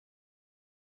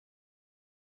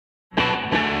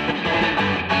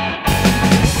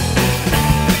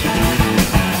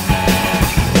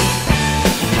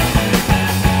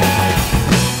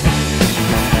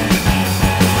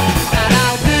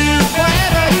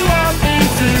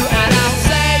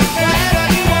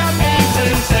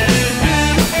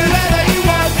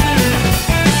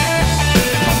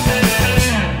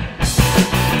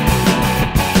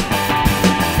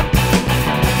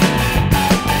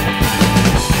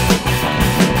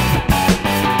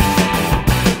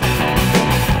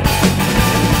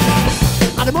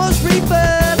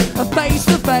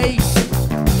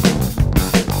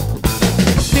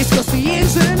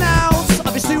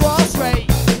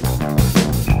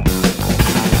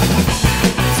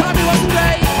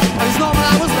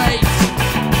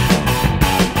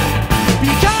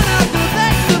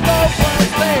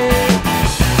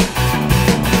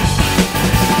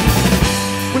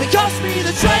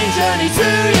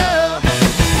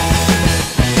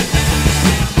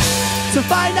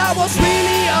what's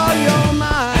really on your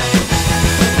mind.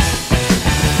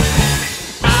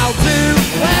 I'll do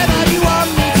whatever you want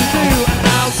me to do, and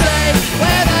I'll say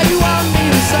whatever you want me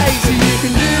to say, so you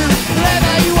can do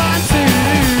whatever you want to do.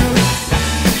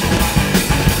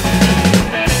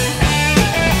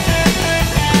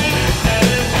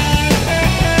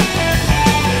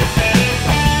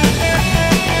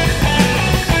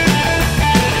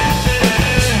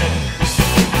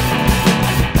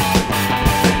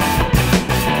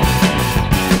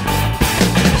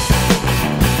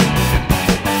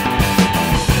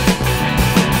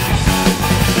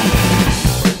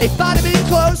 If I'd have been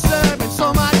closer, it'd been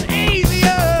so much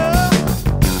easier.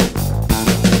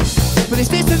 But this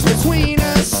distance between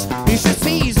us is just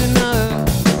teasing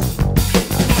us.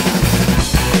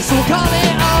 So we'll call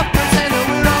it off, pretend that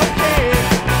we're okay.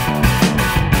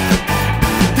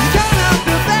 'Cause you can't have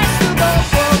the best of both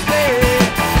worlds,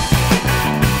 babe.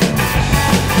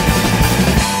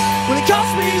 When it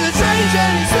cost me the train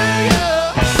journey to you,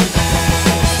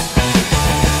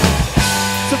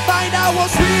 to find out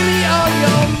what's really on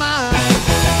your mind.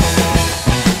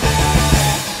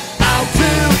 I'll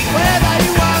do whatever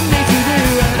you want me to do,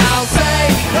 and I'll say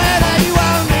whatever you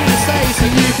want me to say, so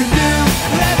you can do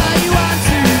whatever you want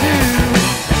to do.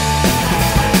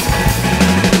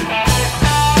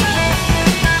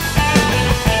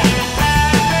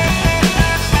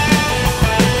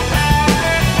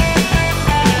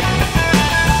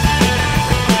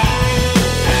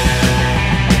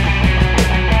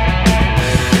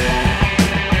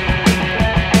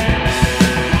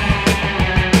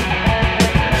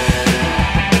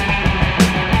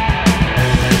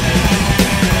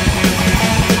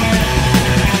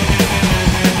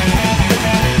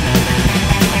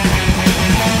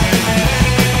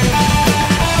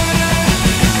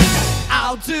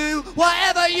 I'll do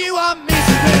whatever you want me